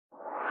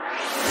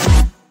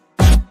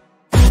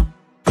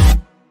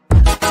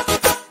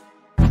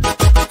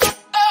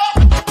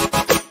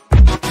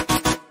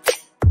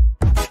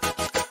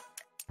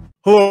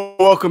Hello,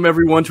 welcome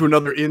everyone to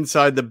another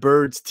Inside the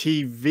Birds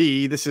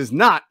TV. This is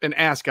not an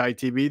Ask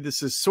ITB.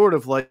 This is sort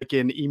of like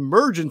an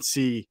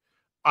emergency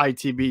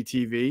ITB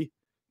TV.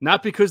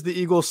 Not because the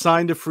Eagles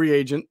signed a free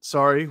agent.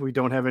 Sorry, we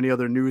don't have any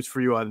other news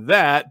for you on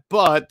that.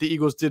 But the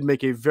Eagles did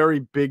make a very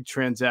big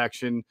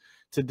transaction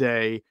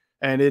today,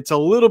 and it's a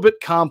little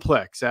bit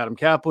complex. Adam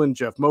Caplan,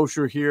 Geoff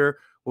Mosher here.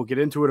 We'll get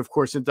into it. Of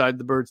course, Inside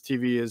the Birds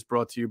TV is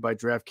brought to you by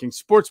DraftKings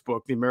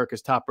Sportsbook, the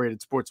America's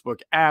top-rated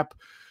sportsbook app.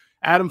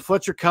 Adam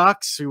Fletcher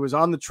Cox, who was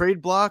on the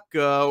trade block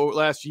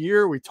last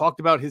year. We talked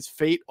about his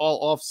fate all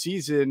off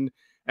season.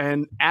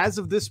 And as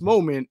of this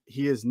moment,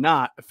 he is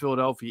not a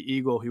Philadelphia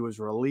Eagle. He was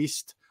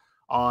released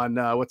on,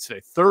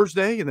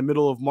 Thursday in the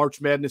middle of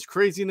March Madness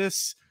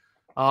craziness.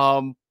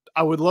 I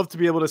would love to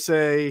be able to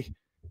say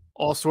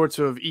all sorts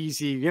of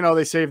easy,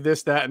 they saved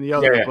this, that, and the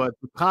other. But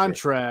the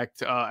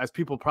contract, as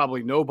people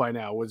probably know by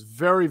now, was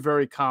very,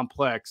 very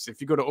complex.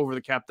 If you go to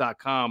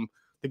overthecap.com,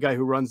 the guy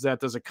who runs that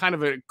does a kind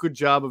of a good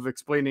job of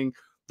explaining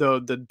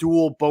the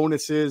dual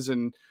bonuses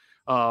and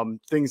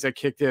things that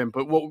kicked in.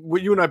 But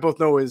what you and I both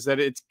know is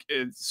that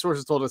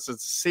sources told us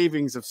it's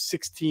savings of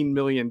 $16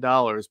 million.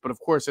 But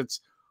of course, it's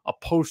a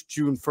post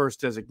June 1st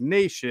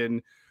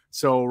designation.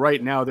 So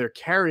right now they're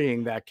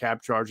carrying that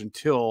cap charge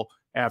until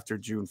after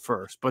June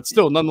 1st. But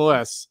still,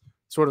 nonetheless,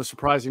 sort of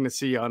surprising to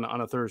see on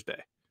a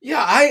Thursday.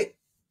 Yeah,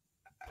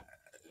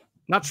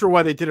 Not sure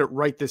why they did it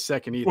right this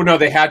second either. Well, no,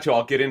 they had to.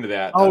 I'll get into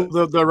that.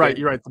 Oh, they're right.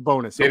 You're right. The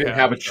bonus. They didn't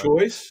have a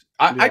choice.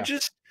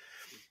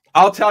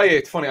 I'll tell you,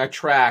 it's funny. I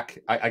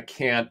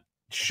can't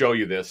show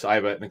you this. I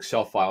have an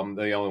Excel file. I'm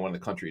the only one in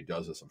the country who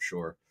does this, I'm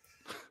sure.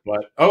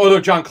 But, although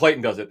John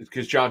Clayton does it,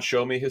 because John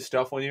showed me his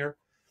stuff one year.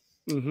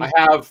 Mm-hmm. I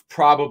have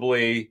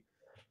probably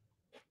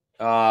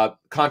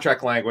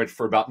contract language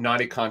for about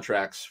 90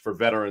 contracts for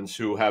veterans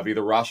who have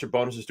either roster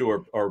bonuses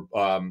due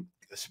or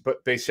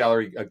base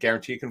salary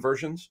guarantee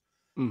conversions.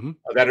 Mm-hmm.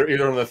 That are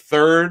either on the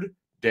third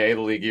day of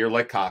the league year,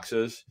 like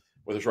Cox's,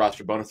 with his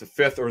roster bonus, the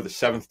fifth or the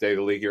seventh day of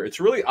the league year. It's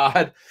really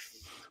odd.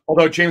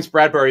 Although James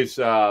Bradbury's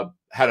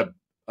had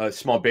a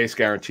small base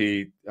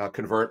guarantee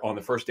convert on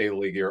the first day of the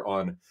league year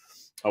on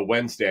a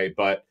Wednesday,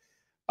 but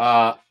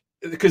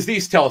because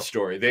these tell a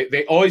story,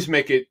 they always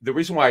make it. The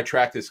reason why I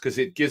track this because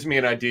it gives me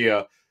an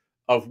idea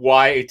of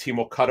why a team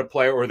will cut a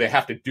player or they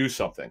have to do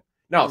something.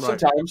 Now,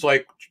 sometimes,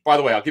 like, by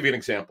the way, I'll give you an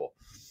example.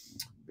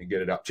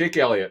 Get it out. Jake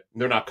Elliott,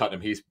 they're not cutting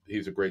him.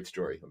 He's a great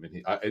story. I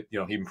mean,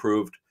 he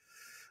improved.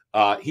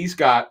 He's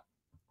got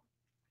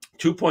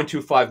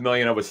 $2.25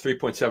 million of his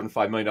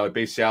 $3.75 million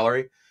base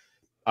salary.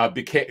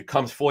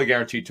 Comes fully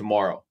guaranteed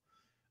tomorrow,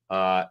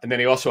 and then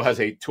he also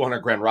has a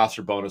 $200,000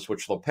 roster bonus,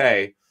 which they'll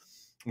pay,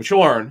 which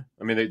he'll earn.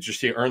 I mean,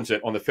 he earns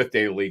it on the fifth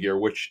day of the league year,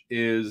 which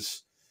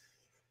is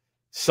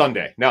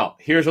Sunday. Now,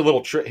 here's a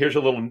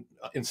little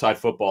inside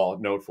football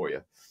note for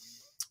you.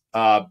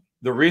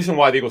 The reason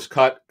why the Eagles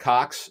cut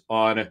Cox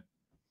on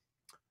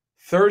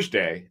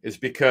Thursday is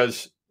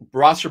because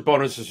roster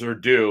bonuses are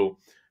due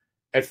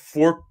at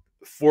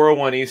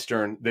 4:01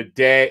 Eastern, the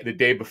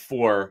day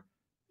before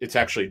it's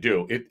actually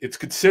due. It's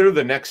considered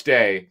the next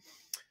day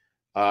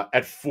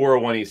at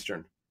 4:01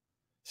 Eastern.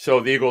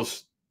 So the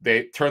Eagles,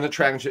 they turn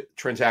the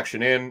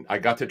transaction in. I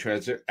got the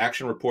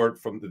transaction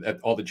report that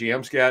all the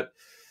GMs get,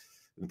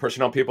 the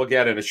personnel people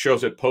get, and it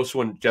shows it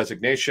post-1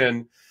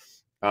 designation.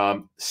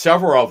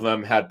 Several of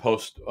them had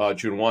post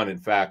June 1. In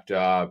fact,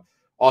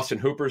 Austin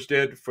Hooper's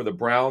did for the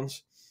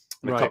Browns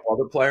and a couple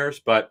other players.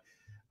 But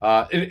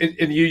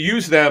and you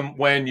use them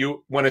when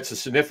it's a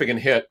significant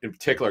hit. In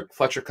particular,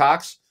 Fletcher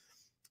Cox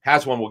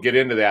has one. We'll get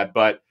into that.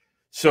 But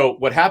so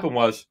what happened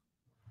was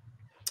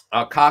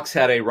Cox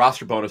had a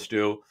roster bonus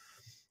due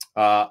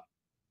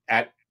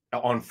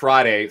on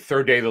Friday,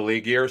 third day of the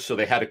league year. So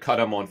they had to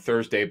cut him on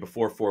Thursday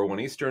before 4:01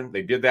 Eastern.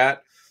 They did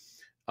that.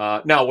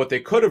 Now, what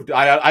they could have,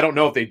 I don't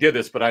know if they did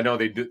this, but I know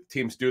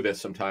teams do this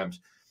sometimes.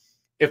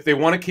 If they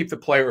want to keep the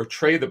player or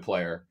trade the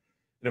player,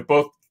 and if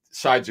both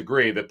sides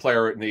agree, the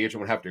player and the agent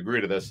would have to agree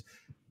to this,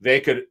 they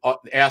could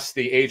ask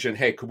the agent,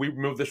 hey, could we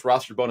move this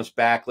roster bonus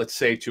back, let's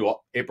say, to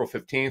April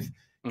 15th?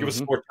 Give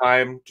us more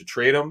time to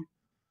trade him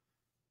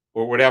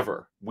or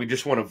whatever. We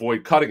just want to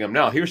avoid cutting him.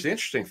 Now, here's the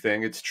interesting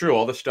thing. It's true,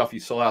 all the stuff you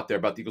saw out there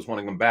about the Eagles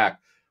wanting him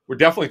back. We're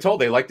definitely told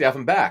they like to have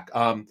him back.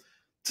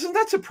 Doesn't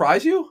that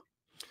surprise you?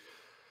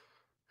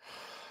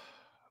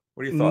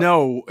 What do you thought?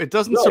 No, it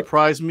doesn't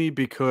surprise me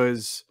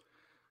because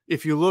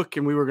if you look,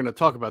 and we were going to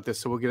talk about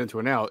this, so we'll get into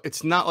it now.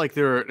 It's not like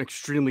they're an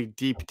extremely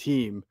deep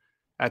team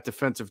at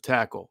defensive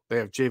tackle. They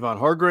have Javon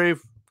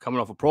Hargrave coming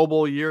off a Pro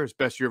Bowl year, his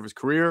best year of his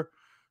career.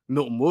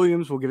 Milton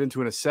Williams, we'll get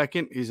into in a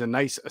second. He's a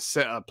nice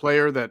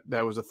player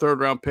that was a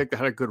third-round pick that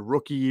had a good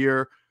rookie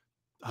year.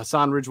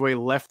 Hassan Ridgeway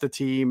left the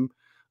team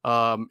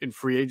in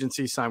free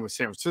agency, signed with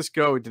San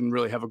Francisco. He didn't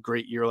really have a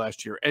great year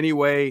last year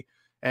anyway.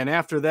 And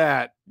after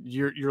that,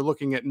 you're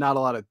looking at not a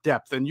lot of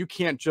depth, and you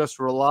can't just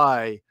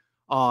rely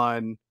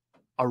on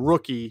a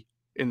rookie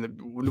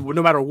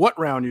no matter what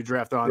round you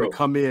draft on to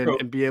come in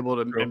and be able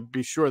to and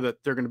be sure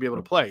that they're going to be able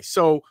to play.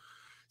 So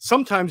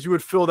sometimes you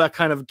would fill that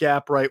kind of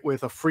gap right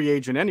with a free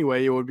agent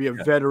anyway. It would be a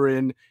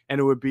veteran,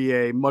 and it would be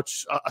a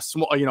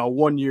small,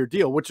 1-year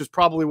deal, which is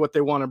probably what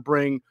they want to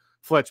bring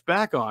Fletch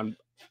back on.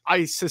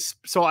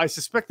 So I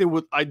suspect they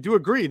would. I do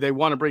agree they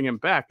want to bring him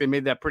back. They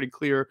made that pretty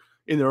clear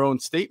in their own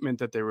statement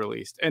that they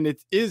released, and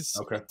it is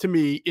to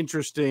me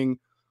interesting.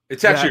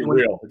 It's actually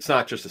real. It's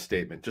not just a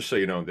statement. Just so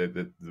you know,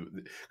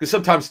 because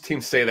sometimes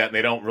teams say that and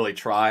they don't really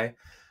try.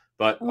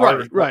 But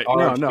right.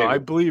 No, I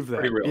believe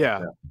that.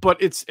 Yeah. But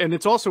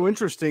it's also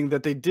interesting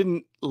that they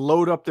didn't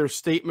load up their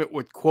statement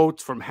with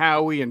quotes from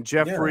Howie and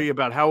Jeffrey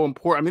about how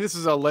important. I mean, this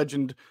is a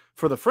legend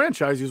for the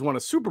franchise who's won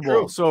a Super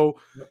Bowl. So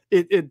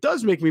it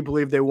does make me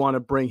believe they want to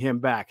bring him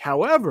back.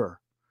 However,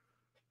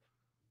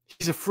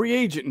 he's a free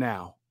agent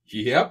now.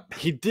 Yep.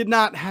 He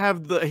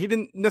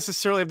didn't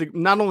necessarily have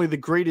not only the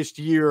greatest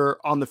year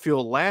on the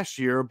field last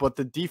year, but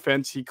the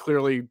defense, he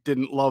clearly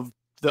didn't love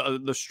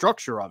the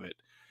structure of it.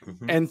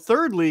 And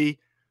thirdly,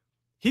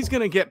 he's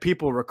going to get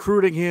people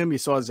recruiting him. You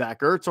saw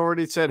Zach Ertz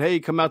already said, hey,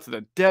 come out to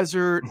the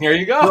desert. Here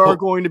you go. There are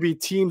going to be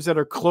teams that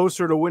are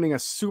closer to winning a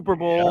Super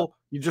Bowl.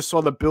 You just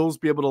saw the Bills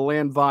be able to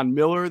land Von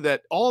Miller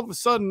that all of a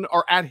sudden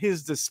are at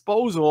his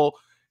disposal,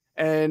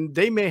 and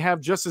they may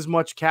have just as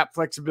much cap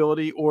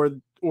flexibility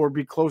or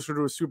be closer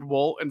to a Super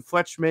Bowl, and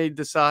Fletch may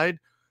decide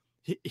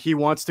he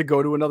wants to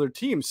go to another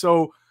team.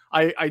 So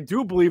I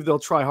do believe they'll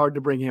try hard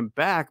to bring him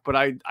back, but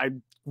I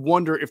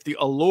wonder if the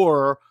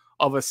allure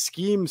of a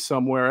scheme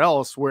somewhere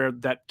else where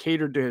that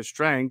catered to his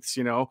strengths,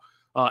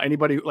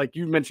 anybody like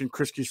you mentioned,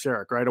 Chris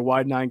Kuceric, right? A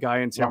wide 9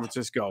 guy in San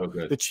Francisco.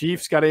 The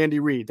Chiefs got Andy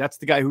Reid. That's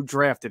the guy who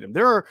drafted him.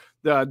 There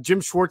are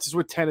Jim Schwartz is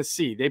with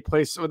Tennessee. They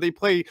play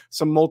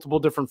some multiple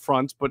different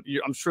fronts, but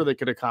I'm sure they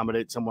could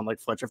accommodate someone like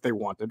Fletch if they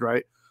wanted,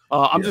 right?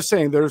 I'm just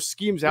saying there's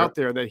schemes out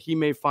there that he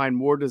may find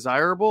more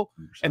desirable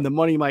 100%. And the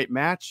money might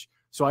match.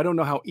 So I don't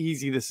know how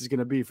easy this is going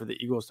to be for the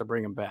Eagles to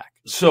bring him back.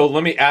 So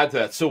let me add to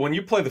that. So when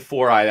you play the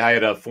 4-eye, I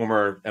had a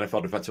former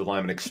NFL defensive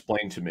lineman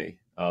explain to me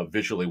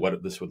visually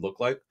what this would look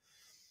like.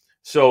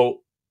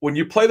 So when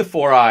you play the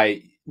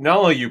 4-eye, not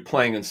only are you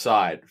playing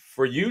inside,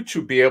 for you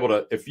to be able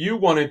to, if you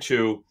wanted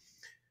to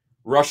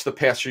rush the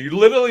passer, you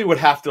literally would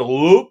have to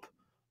loop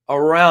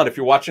around. If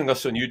you're watching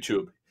us on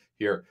YouTube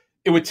here,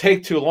 it would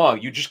take too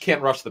long. You just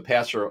can't rush the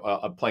passer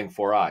playing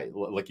 4-eye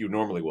like you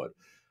normally would.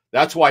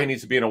 That's why he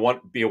needs to be a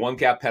one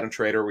gap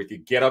penetrator where he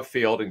could get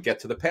upfield and get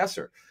to the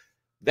passer.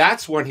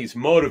 That's when he's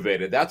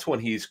motivated. That's when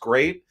he's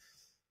great.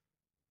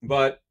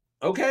 But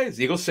okay,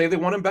 the Eagles say they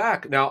want him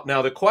back.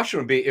 Now the question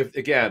would be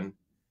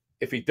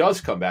if he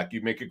does come back,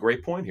 you make a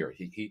great point here.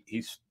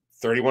 He's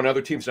 31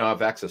 other teams now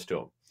have access to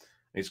him.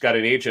 He's got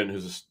an agent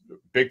who's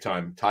big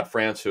time, Todd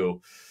France,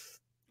 who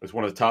is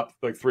one of the top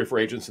 3 or 4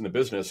 agents in the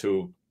business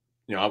who,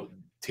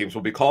 teams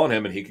will be calling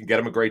him and he can get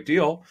him a great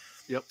deal.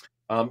 Yep.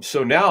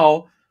 So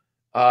now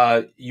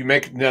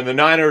the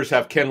Niners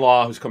have Ken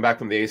Law, who's come back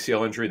from the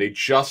ACL injury. They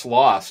just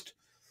lost.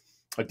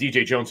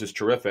 DJ Jones is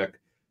terrific,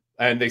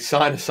 and they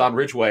signed Hassan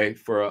Ridgeway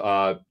for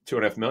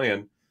 $2.5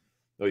 million.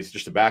 Though he's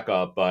just a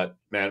backup, but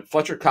man,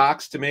 Fletcher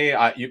Cox to me,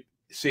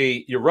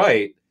 you're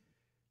right.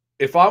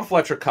 If I'm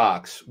Fletcher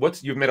Cox,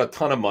 you've made a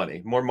ton of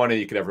money, more money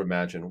than you could ever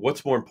imagine.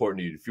 What's more important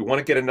to you? If you want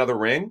to get another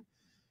ring,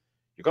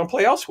 you're going to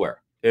play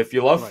elsewhere. If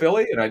you love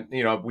Philly, and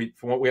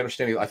from what we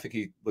understand, I think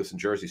he lives in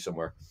Jersey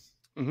somewhere.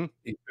 Mm-hmm.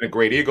 He's been a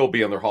great Eagle,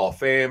 be on their Hall of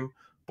Fame,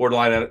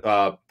 borderline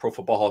Pro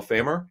Football Hall of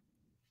Famer.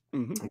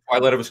 Mm-hmm.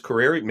 Twilight of his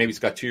career, maybe he's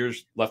got 2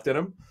 years left in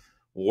him.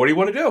 What do you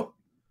want to do?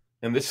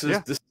 And this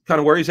is kind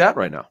of where he's at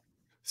right now.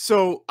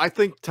 So I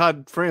think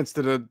Todd France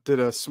did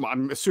a.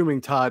 I'm assuming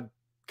Todd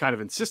kind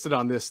of insisted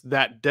on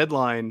that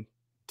deadline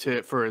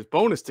for his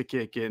bonus to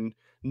kick in,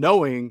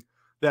 knowing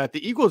that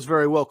the Eagles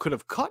very well could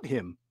have cut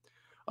him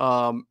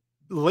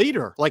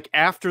later, like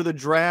after the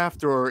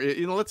draft, or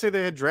let's say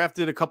they had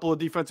drafted a couple of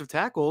defensive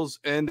tackles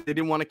and they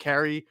didn't want to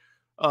carry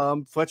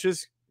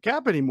Fletcher's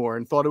cap anymore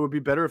and thought it would be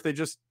better if they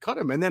just cut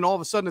him. And then all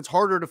of a sudden it's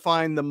harder to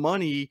find the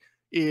money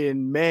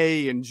in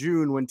May and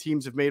June when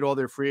teams have made all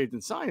their free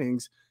agent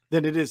signings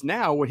than it is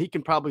now, when he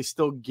can probably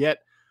still get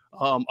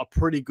a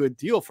pretty good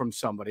deal from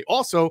somebody.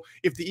 Also,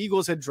 if the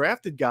Eagles had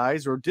drafted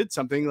guys or did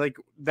something like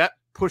that,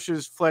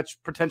 pushes Fletch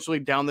potentially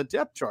down the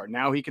depth chart.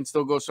 Now he can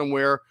still go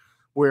somewhere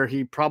where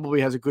he probably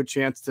has a good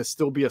chance to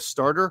still be a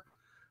starter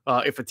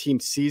if a team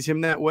sees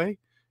him that way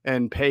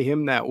and pay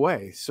him that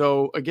way.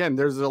 So again,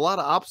 there's a lot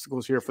of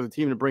obstacles here for the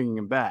team to bringing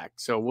him back.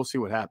 So we'll see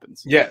what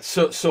happens. Yeah.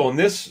 So on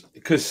this,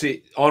 because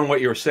on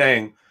what you were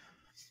saying,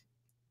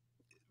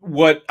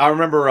 what I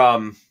remember,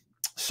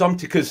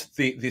 because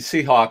the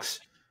Seahawks,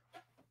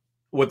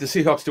 what the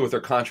Seahawks do with their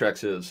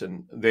contracts is,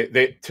 and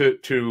they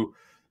to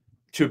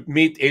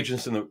meet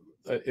agents in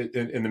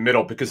the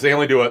middle, because they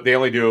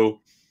only do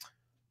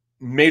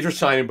major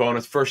signing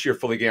bonus, first year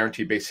fully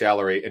guaranteed base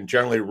salary, and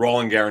generally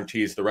rolling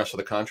guarantees the rest of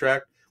the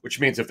contract, which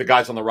means if the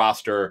guy's on the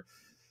roster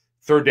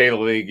third day of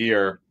the league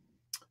year,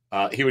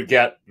 he would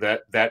get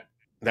that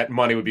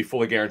money would be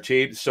fully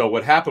guaranteed. So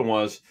what happened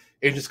was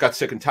agents got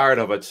sick and tired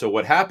of it. So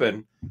what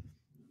happened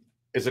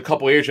is a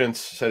couple agents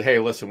said, hey,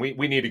 listen,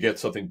 we need to get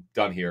something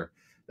done here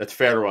that's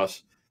fair to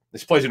us.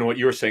 this plays into what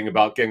you were saying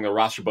about getting the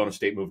roster bonus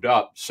date moved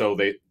up, so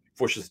they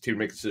forces the team to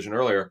make a decision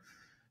earlier.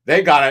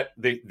 They got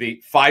it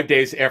the 5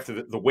 days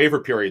after the waiver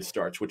period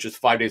starts, which is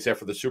 5 days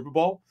after the Super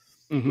Bowl,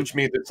 which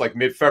means it's like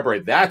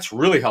mid-February. That's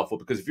really helpful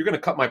because if you're going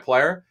to cut my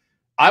player,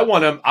 I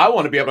want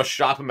to be able to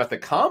shop him at the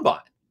combine.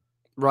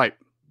 Right.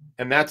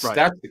 And that's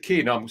the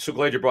key. Now, I'm so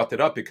glad you brought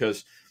that up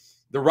because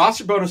the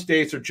roster bonus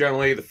dates are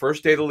generally the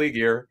first day of the league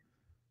year,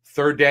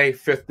 third day,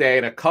 fifth day,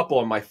 and a couple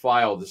on my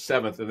file, the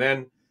seventh. And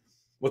then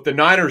what the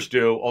Niners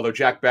do, although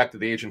Jack Beck,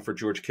 the agent for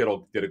George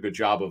Kittle, did a good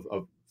job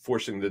of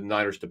forcing the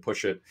Niners to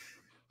push it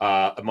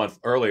a month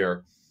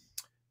earlier.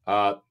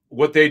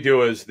 What they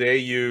do is they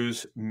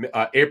use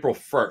April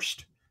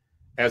 1st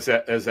as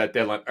that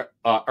deadline.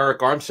 Eric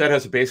Armstead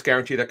has a base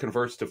guarantee that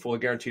converts to fully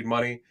guaranteed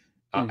money.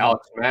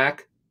 Alex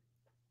Mack.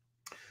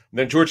 And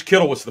then George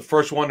Kittle was the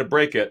first one to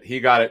break it. He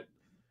got it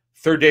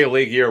third day of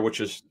league year, which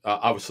is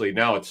obviously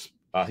now it's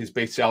his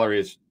base salary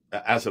is,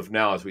 as of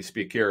now, as we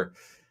speak here,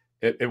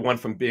 it went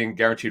from being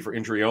guaranteed for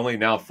injury only,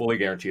 now fully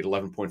guaranteed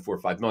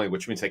 $11.45 million,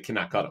 which means they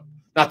cannot cut him.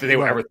 Not that they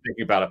were ever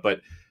thinking about it,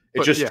 but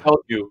it just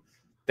tells you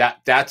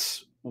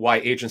that's why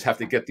agents have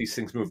to get these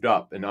things moved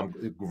up. And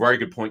very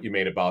good point you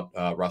made about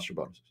roster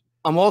bonuses.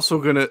 I'm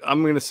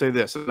gonna say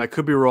this, and I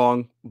could be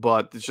wrong,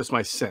 but it's just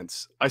my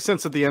sense. I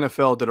sense that the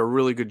NFL did a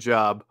really good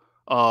job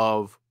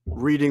of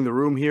reading the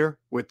room here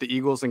with the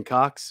Eagles and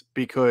Cox,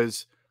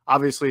 because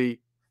obviously,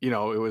 it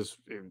was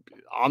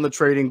on the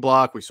trading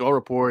block. We saw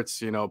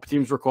reports,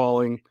 teams were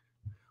calling.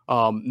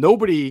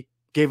 Nobody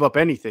gave up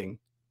anything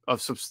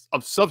of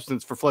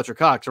substance for Fletcher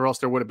Cox, or else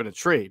there would have been a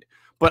trade.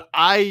 But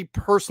I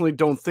personally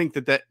don't think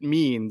that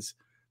means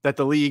that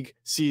the league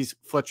sees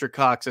Fletcher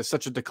Cox as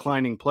such a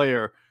declining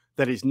player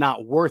that he's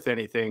not worth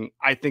anything.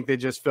 I think they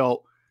just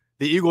felt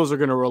the Eagles are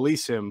going to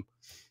release him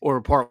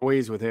or part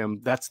ways with him.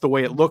 That's the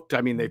way it looked.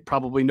 I mean, they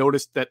probably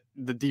noticed that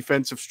the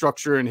defensive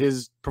structure and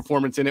his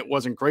performance in it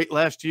wasn't great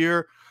last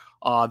year.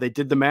 They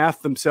did the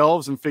math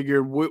themselves and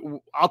figured,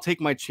 I'll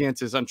take my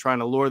chances on trying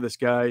to lure this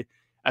guy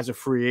as a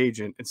free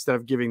agent instead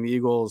of giving the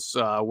Eagles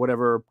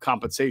whatever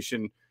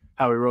compensation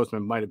Howie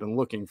Roseman might have been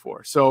looking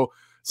for. So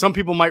some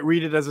people might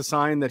read it as a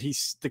sign that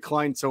he's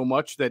declined so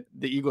much that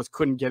the Eagles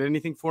couldn't get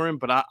anything for him,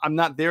 but I'm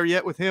not there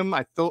yet with him.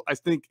 I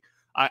think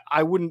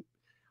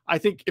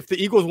if the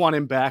Eagles want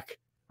him back,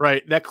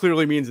 right, that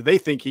clearly means they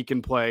think he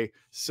can play.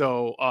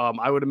 So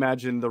I would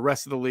imagine the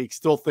rest of the league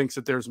still thinks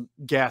that there's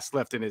gas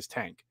left in his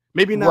tank.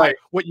 Maybe not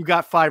what you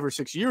got 5 or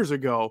 6 years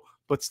ago,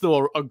 but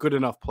still a good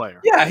enough player.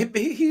 Yeah,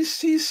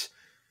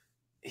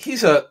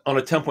 he's on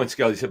a 10-point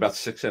scale. He's about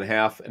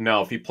 6.5. And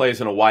now if he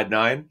plays in a wide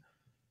 9,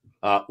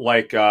 there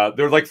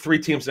are like 3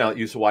 teams now that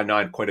use the wide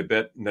 9 quite a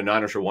bit, and the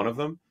Niners are one of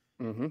them.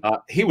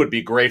 He would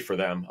be great for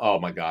them. Oh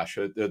my gosh,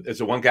 as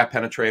a one-gap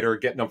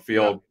penetrator, getting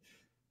upfield.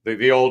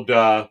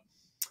 Yeah.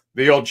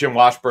 The old Jim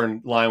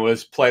Washburn line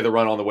was play the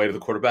run on the way to the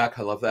quarterback.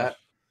 I love that.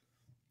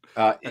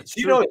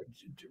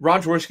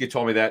 Ron Jaworski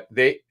told me that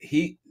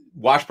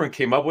Washburn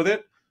came up with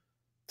it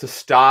to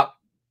stop.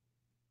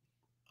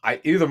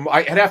 I'd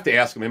have to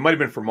ask him. It might have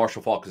been for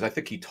Marshall Faulk, because I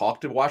think he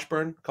talked to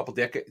Washburn a couple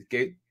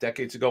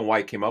decades ago and why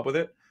he came up with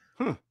it.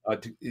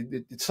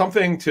 It's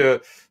something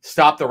to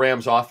stop the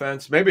Rams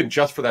offense, maybe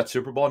just for that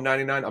Super Bowl in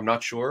 '99. I'm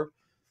not sure.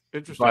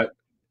 Interesting. But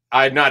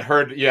I had not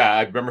heard. Yeah,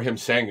 I remember him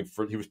saying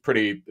he was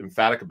pretty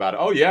emphatic about it.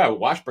 Oh yeah,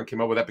 Washburn came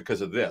up with that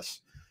because of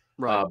this.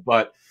 Right.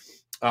 But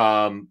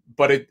a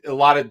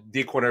lot of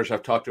D coordinators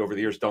I've talked to over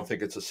the years don't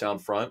think it's a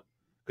sound front,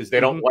 because they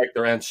don't like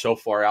their end so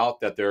far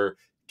out that they're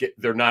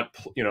not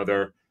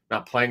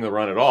playing the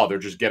run at all. They're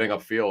just getting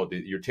upfield.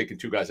 You're taking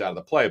 2 guys out of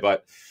the play.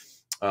 But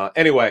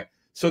anyway,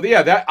 so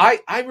yeah, that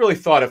I really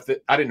thought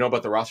I didn't know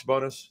about the roster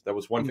bonus. That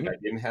was one thing I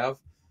didn't have.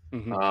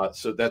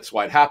 So that's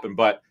why it happened.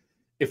 But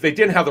if they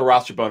didn't have the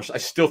roster bonus, I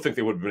still think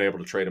they would have been able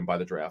to trade him by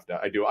the draft.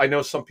 I do. I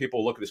know some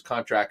people look at his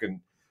contract, and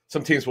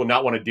some teams will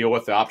not want to deal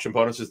with the option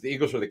bonuses. The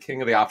Eagles are the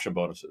king of the option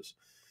bonuses.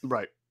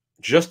 Right.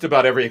 Just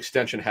about every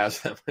extension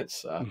has them.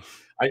 It's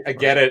I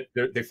get it.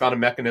 They found a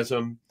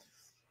mechanism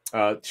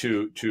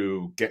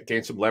to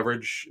gain some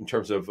leverage in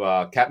terms of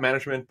cap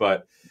management,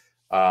 but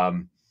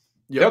Fletcher's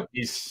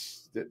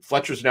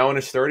now in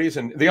his 30s,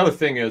 and the other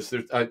thing is,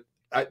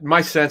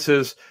 my sense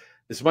is,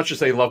 as much as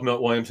they love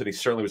Milt Williams, and he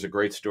certainly was a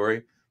great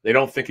story, they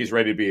don't think he's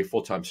ready to be a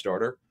full-time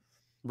starter.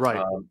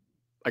 Right.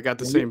 I got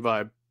the same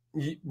vibe.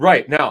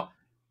 Right. Now,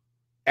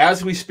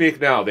 as we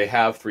speak now, they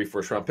have 3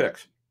 first-round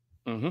picks.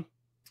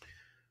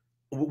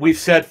 We've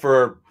said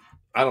for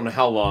I don't know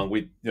how long,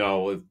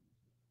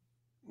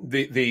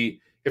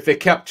 if they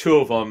kept 2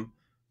 of them,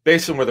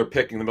 based on where they're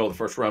picking in the middle of the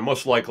first round,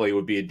 most likely it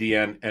would be a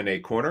DN and a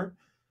corner.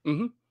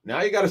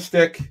 Now you got to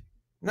stick.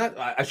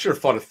 I should have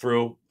thought it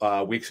through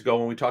weeks ago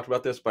when we talked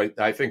about this, but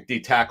I think D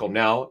tackle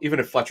now, even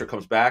if Fletcher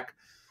comes back,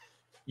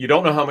 you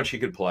don't know how much he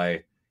could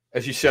play.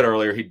 As you said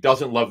earlier, he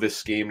doesn't love this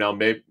scheme. Now,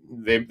 maybe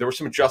there were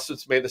some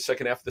adjustments made in the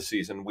second half of the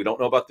season. We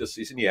don't know about this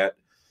season yet.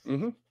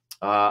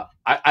 I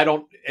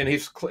don't, and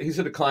he's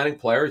a declining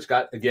player. He's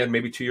got, again,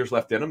 maybe 2 years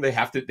left in him. They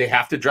have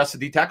to address the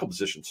D tackle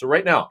position. So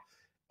right now,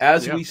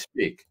 as we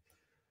speak,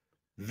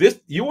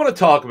 you want to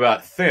talk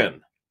about thin.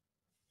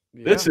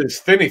 This is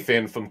Thinny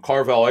Thin from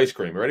Carvel Ice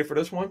Cream. You ready for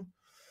this one?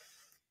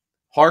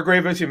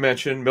 Hargrave, as you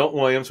mentioned, Milton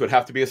Williams would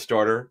have to be a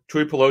starter.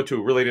 Tui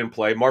Pelotu really didn't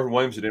play. Marvin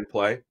Williams didn't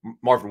play.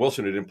 Marvin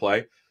Wilson didn't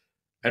play,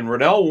 and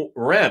Rennell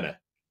Wren,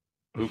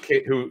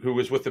 who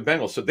was with the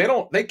Bengals. So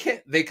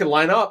they can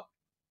line up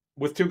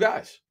with two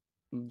guys.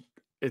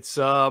 It's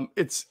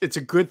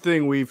a good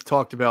thing we've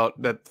talked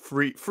about that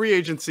free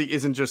agency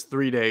isn't just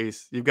 3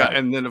 days. You've got,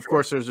 and then of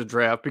course there's a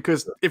draft,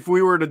 because if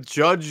we were to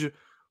judge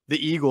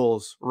the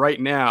Eagles right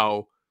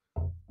now,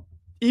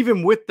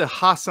 even with the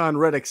Hassan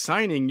Reddick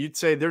signing, you'd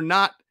say they're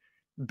not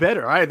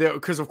better either,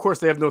 because of course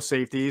they have no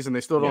safeties and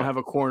they still don't have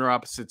a corner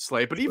opposite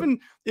Slay. But even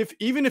if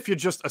you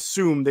just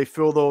assume they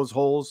fill those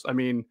holes, I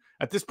mean,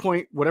 at this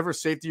point, whatever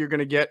safety you're going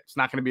to get, it's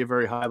not going to be a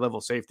very high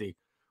level safety,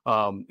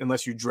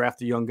 unless you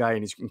draft a young guy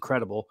and he's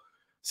incredible.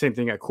 Same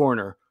thing at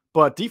corner.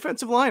 But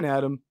defensive line,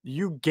 Adam,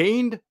 you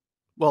gained,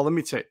 well, let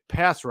me say,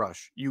 pass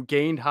rush. You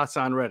gained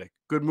Hassan Reddick.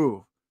 Good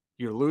move.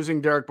 You're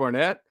losing Derek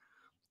Barnett,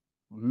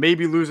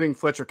 maybe losing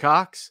Fletcher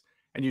Cox,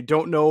 and you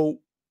don't know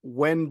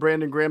when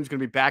Brandon Graham's going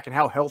to be back and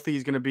how healthy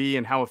he's going to be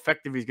and how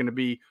effective he's going to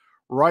be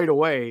right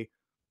away.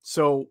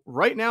 So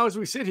right now, as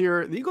we sit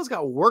here, the Eagles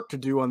got work to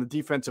do on the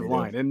defensive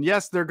line. And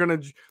yes, they're going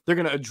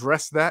to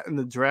address that in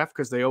the draft,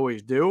 because they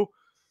always do.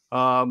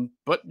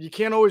 But you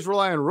can't always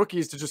rely on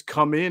rookies to just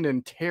come in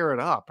and tear it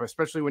up,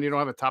 especially when you don't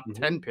have a top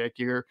 10 pick.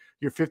 You're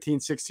 15,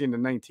 16,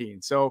 and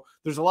 19. So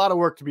there's a lot of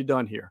work to be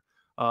done here.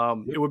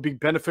 It would be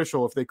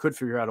beneficial if they could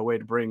figure out a way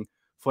to bring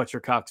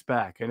Fletcher Cox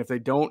back, and if they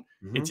don't,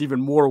 it's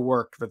even more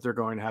work that they're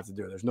going to have to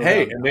do. There's no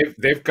doubt. And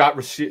they've got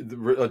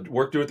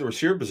work to do at the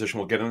receiver position.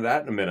 We'll get into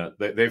that in a minute.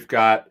 They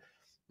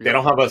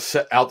don't have a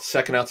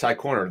second outside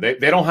corner. They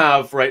don't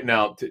have right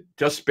now,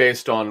 just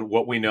based on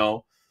what we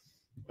know,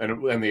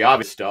 and the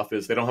obvious stuff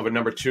is they don't have a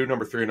number 2,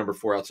 number 3, number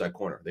 4 outside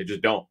corner. They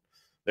just don't.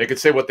 They could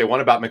say what they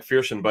want about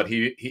McPherson, but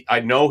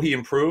I know he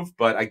improved,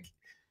 but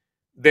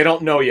they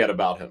don't know yet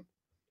about him.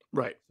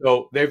 Right.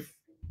 So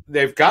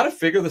they've got to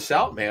figure this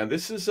out, man.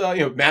 This is,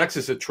 Maddox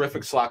is a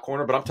terrific slot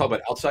corner, but I'm talking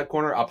about outside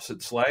corner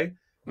opposite Slay.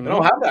 They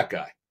don't have that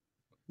guy.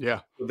 Yeah.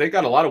 So they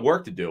got a lot of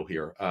work to do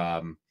here.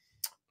 A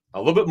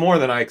little bit more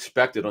than I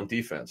expected on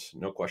defense.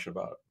 No question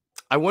about it.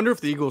 I wonder if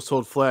the Eagles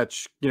told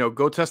Fletch,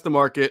 go test the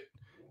market.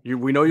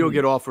 We know you'll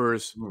get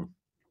offers.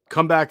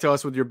 Come back to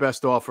us with your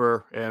best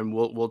offer, and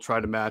we'll try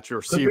to match,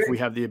 or see if we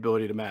have the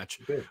ability to match.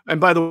 And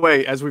by the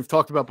way, as we've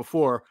talked about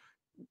before,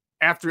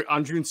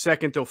 on June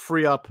 2nd, they'll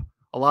free up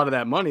a lot of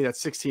that money, that's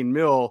 16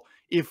 mil.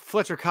 If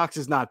Fletcher Cox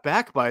is not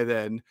back by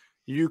then,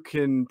 you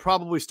can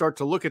probably start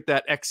to look at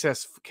that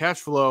excess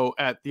cash flow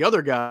at the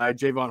other guy,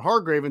 Javon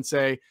Hargrave, and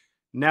say,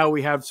 now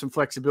we have some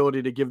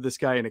flexibility to give this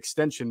guy an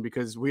extension,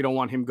 because we don't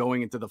want him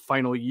going into the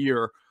final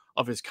year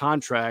of his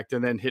contract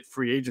and then hit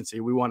free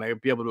agency. We want to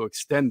be able to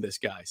extend this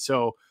guy.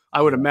 So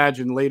I would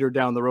imagine later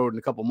down the road in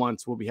a couple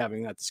months, we'll be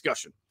having that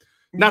discussion.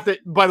 Not that,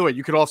 by the way,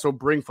 you could also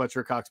bring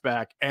Fletcher Cox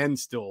back and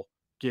still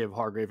give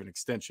Hargrave an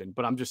extension.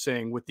 But I'm just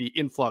saying, with the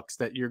influx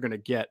that you're going to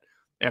get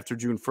after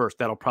June 1st,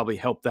 that'll probably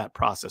help that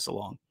process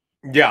along.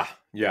 Yeah.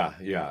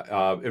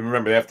 And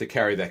remember, they have to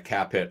carry that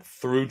cap hit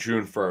through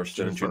June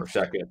 1st, and June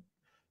 2nd.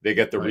 They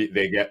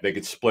get they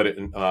could split it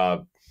in,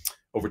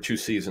 over 2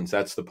 seasons.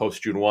 That's the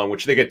post June 1,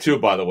 which they get 2,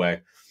 by the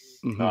way.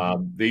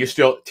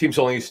 Teams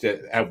only used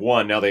to have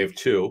 1. Now they have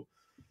 2.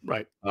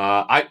 Right.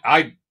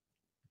 I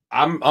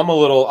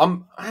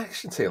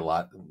shouldn't say a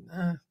lot.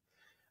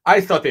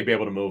 I thought they'd be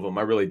able to move them.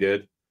 I really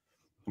did.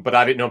 But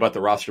I didn't know about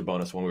the roster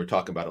bonus when we were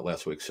talking about it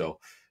last week. So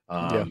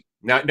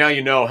now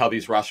you know how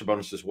these roster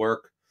bonuses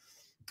work.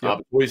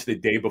 Always the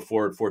day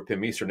before at 4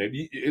 p.m. Eastern.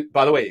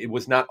 By the way, it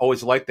was not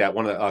always like that.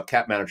 One of the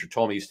cap manager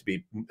told me it used to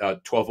be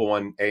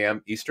 12:01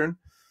 a.m. Eastern.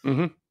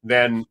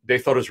 Then they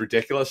thought it was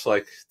ridiculous.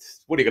 Like,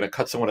 what are you going to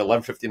cut someone at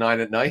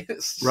 11:59 at night?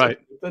 Right.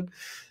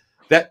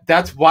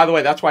 That's, by the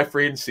way, that's why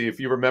free agency. If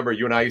you remember,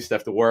 you and I used to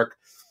have to work.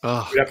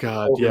 Oh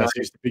God, yes, it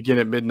used to begin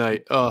at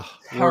midnight. Oh,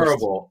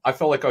 terrible! I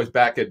felt like I was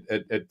back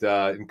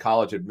in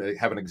college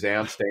having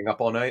exams, staying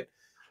up all night.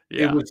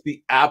 Yeah. It was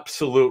the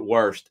absolute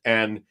worst.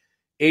 And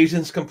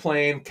agents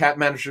complain, cap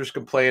managers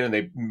complain, and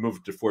they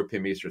moved to 4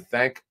 p.m. Eastern.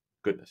 Thank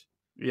goodness.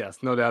 Yes,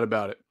 no doubt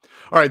about it.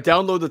 All right,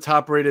 download the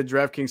top-rated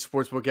DraftKings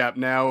Sportsbook app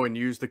now and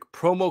use the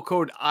promo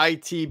code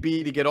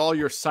ITB to get all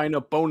your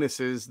sign-up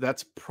bonuses.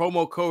 That's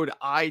promo code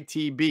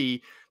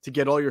ITB to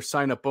get all your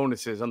sign-up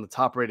bonuses on the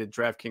top-rated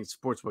DraftKings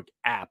Sportsbook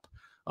app.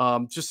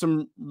 Just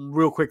some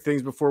real quick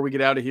things before we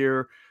get out of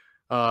here.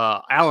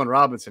 Allen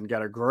Robinson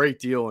got a great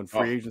deal in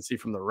free agency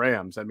from the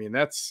Rams. I mean,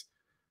 that's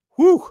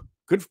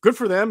good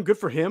for them. Good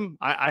for him.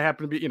 I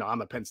happen to be,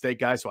 I'm a Penn State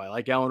guy, so I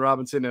like Allen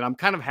Robinson, and I'm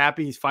kind of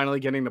happy he's finally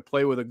getting to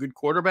play with a good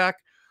quarterback.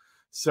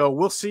 So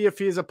we'll see if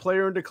he's a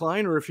player in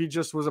decline or if he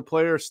just was a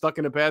player stuck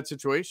in a bad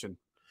situation.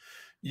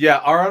 Yeah,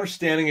 our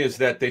understanding is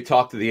that they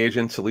talked to the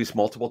agents at least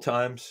multiple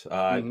times.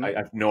 I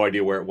have no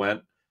idea where it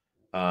went.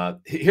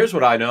 Here's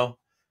what I know.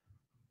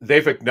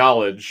 They've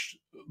acknowledged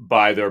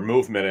by their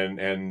movement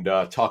and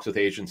talks with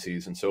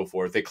agencies and so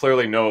forth, they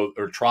clearly know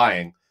they're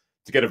trying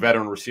to get a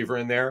veteran receiver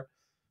in there.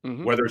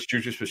 Whether it's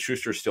Juju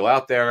Smith-Schuster still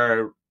out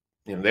there,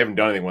 they haven't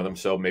done anything with him,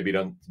 so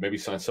maybe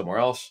sign somewhere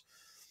else.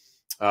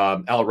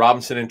 Allen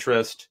Robinson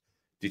interest,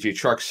 DJ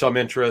Chark some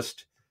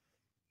interest.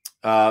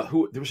 There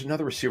was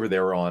another receiver they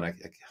were on. I'm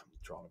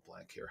drawing a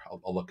blank here.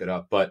 I'll look it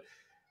up. But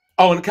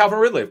and Calvin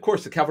Ridley, of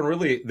course, Calvin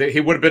Ridley. He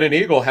would have been an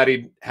Eagle had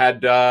he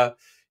had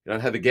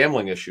the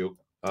gambling issue.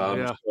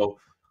 So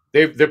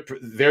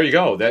there you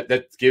go.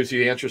 That gives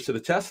you the answers to the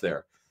test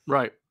there.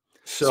 Right.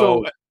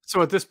 So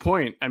at this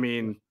point, I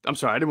mean, I'm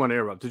sorry, I didn't want to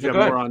interrupt. Did you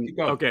have more on?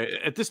 Okay.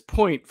 At this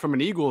point, from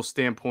an Eagles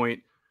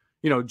standpoint,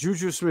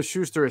 Juju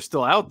Smith-Schuster is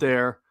still out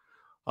there.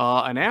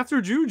 And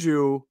after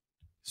Juju,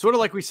 sort of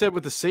like we said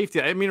with the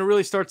safety, I mean, it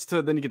really starts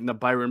to then you get into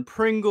Byron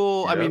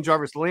Pringle. Yep. I mean,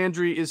 Jarvis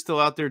Landry is still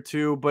out there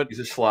too, but he's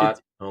a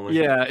slot only.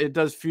 Yeah, it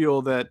does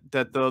feel that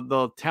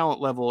the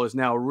talent level is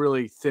now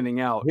really thinning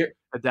out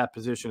at that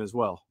position as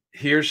well.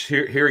 Here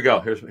we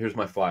go. Here's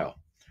my file.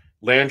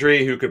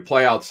 Landry, who could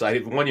play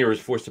outside. 1 year was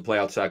forced to play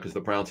outside because the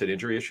Browns had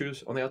injury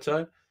issues on the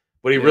outside.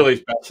 But he really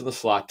is best in the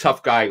slot.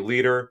 Tough guy,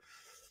 leader,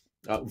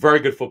 very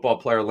good football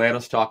player.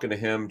 Atlanta's talking to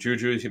him.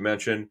 Juju, as you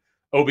mentioned.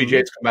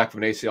 OBJ's come back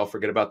from an ACL.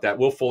 Forget about that.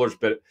 Will Fuller's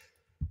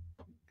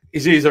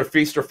he's either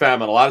feast or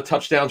famine. A lot of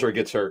touchdowns or he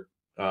gets hurt.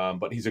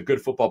 But he's a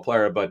good football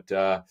player. But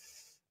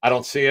I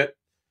don't see it.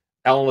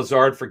 Alan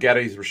Lazard, forget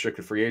it. He's a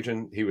restricted free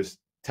agent. He was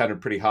tendered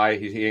pretty high.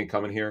 He ain't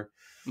coming here.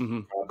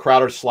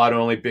 Crowder, slot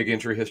only, big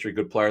injury history,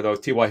 good player though.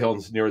 T.Y.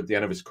 Hilton's near the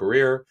end of his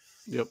career.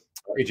 Yep.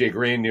 AJ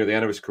Green near the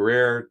end of his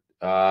career.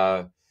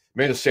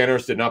 Emmanuel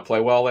Sanders did not play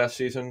well last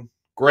season.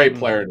 Great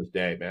player in his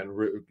day,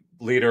 man.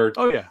 Leader.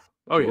 Oh yeah.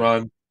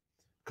 Run.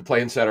 Could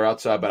play inside or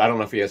outside, but I don't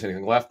know if he has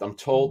anything left. I'm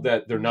told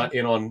that they're not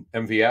in on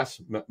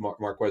MVS,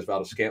 Marquez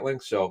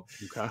Valdes-Scantling. So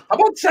how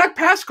about Zach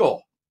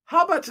Pascal?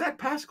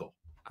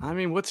 I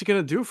mean, what's he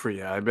going to do for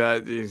you? I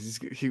bet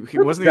he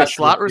wasn't a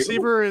slot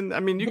receiver, and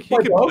I mean, he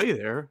can play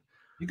there.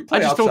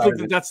 I just don't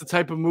think that's the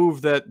type of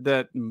move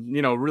that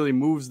really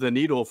moves the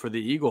needle for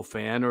the Eagle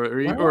fan,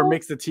 or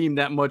makes the team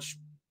that much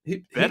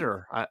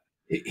better.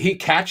 He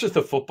catches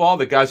the football.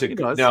 The guy's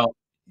now.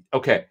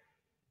 Okay,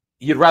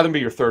 you'd rather be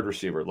your third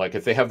receiver. Like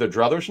if they have their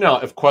druthers. Now,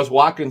 if Quez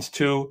Watkins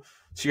to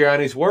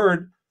Sirianni's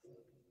word,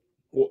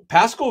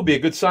 Pascal would be a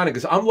good signing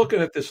because I'm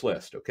looking at this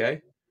list.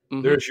 Okay,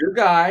 there's your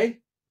guy.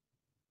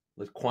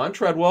 Laquan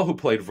Treadwell, who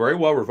played very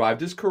well,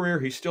 revived his career.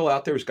 He's still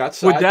out there. He's got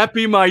size. Would that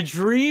be my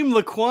dream,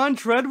 Laquan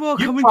Treadwell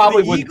coming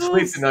probably to the wouldn't Eagles?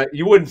 Sleep tonight.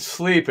 You wouldn't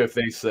sleep if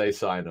they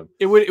signed him.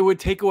 It would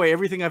take away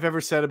everything I've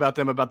ever said about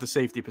them about the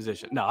safety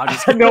position. No, I'm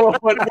just no,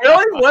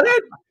 really? Would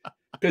it?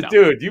 Because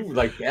dude, you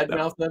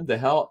badmouth them to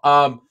hell.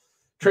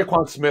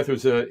 Traquan Smith,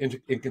 who's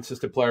an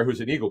inconsistent player, who's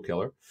an Eagle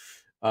killer.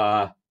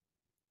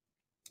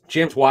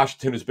 James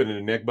Washington, who's been an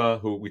enigma,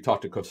 who we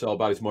talked to Cosell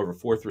about. He's more of a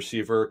fourth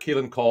receiver.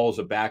 Keelan Cole's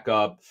a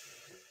backup.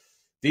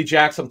 D.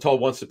 Jax, I'm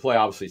told, wants to play.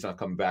 Obviously, he's not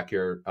coming back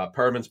here.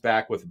 Perriman's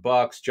back with the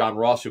Bucks. John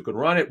Ross, who can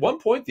run. At one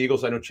point, the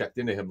Eagles, I know, checked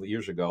into him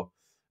years ago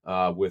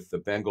with the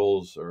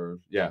Bengals.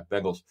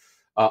 Bengals.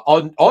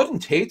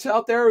 Auden Tate's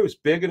out there, who's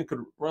big and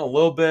could run a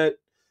little bit.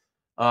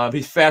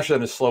 He's faster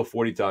than his slow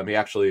 40 time. He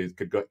actually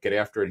could get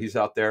after it. He's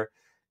out there.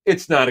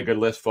 It's not a good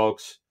list,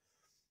 folks.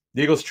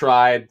 The Eagles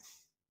tried.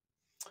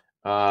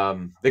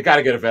 They got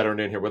to get a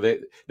veteran in here.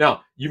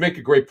 Now, you make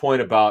a great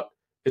point about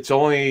it's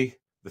only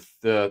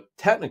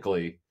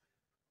technically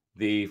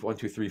the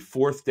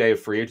 4th day of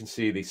free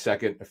agency, the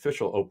second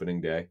official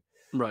opening day.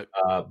 Right.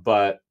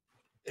 But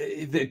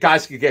the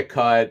guys could get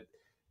cut.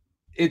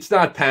 It's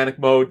not panic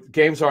mode.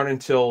 Games aren't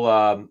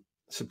until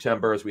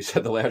September, as we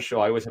said the last show.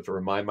 I always have to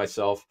remind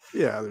myself.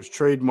 Yeah, there's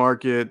trade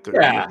market.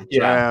 There's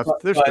draft.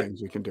 There's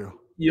things we can do.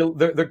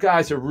 The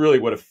guys that really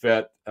would have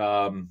fit.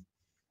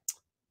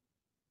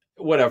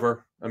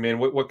 Whatever. I mean,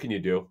 what can you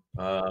do?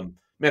 Man,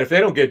 if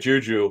they don't get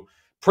Juju,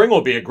 Pringle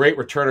will be a great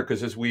returner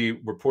because, as we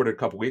reported a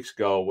couple weeks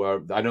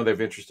ago, I know they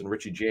have interest in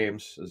Richie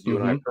James, as you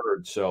and I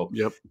heard. So,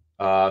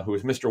 who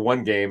was Mr.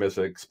 One Game as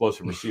an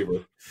explosive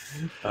receiver.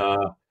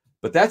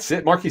 But that's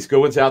it. Marquise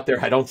Goodwin's out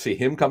there. I don't see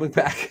him coming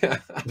back.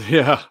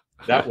 Yeah,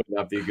 that would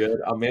not be good.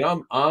 I mean,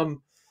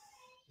 I'm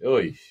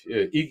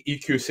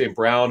EQ St.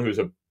 Brown, who's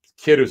a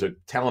kid who's a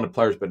talented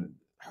player, has been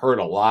hurt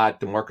a lot.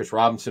 DeMarcus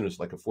Robinson is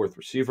like a fourth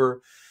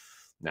receiver.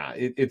 Nah,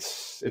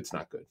 it's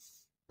not good.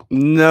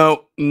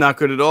 No, not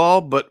good at all,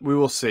 but we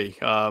will see.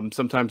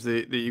 Sometimes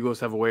the Eagles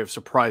have a way of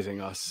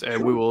surprising us,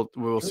 and we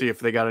will see if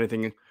they got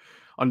anything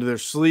under their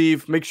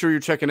sleeve. Make sure you're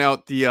checking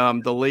out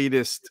the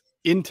latest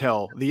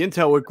intel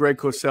with Greg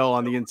Cosell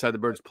on the Inside the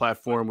Birds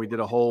platform. We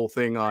did a whole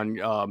thing on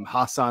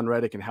Hassan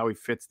Reddick and how he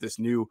fits this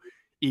new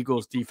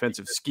Eagles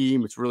defensive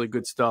scheme. It's really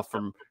good stuff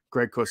from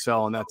Greg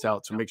Cosell, and that's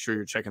out. So make sure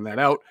you're checking that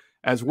out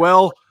as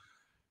well.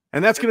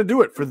 And that's going to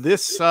do it for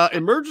this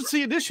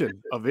emergency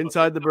edition of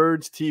Inside the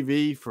Birds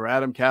TV. For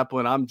Adam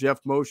Caplan, I'm Geoff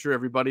Mosher.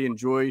 Everybody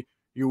enjoy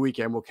your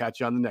weekend. We'll catch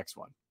you on the next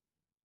one.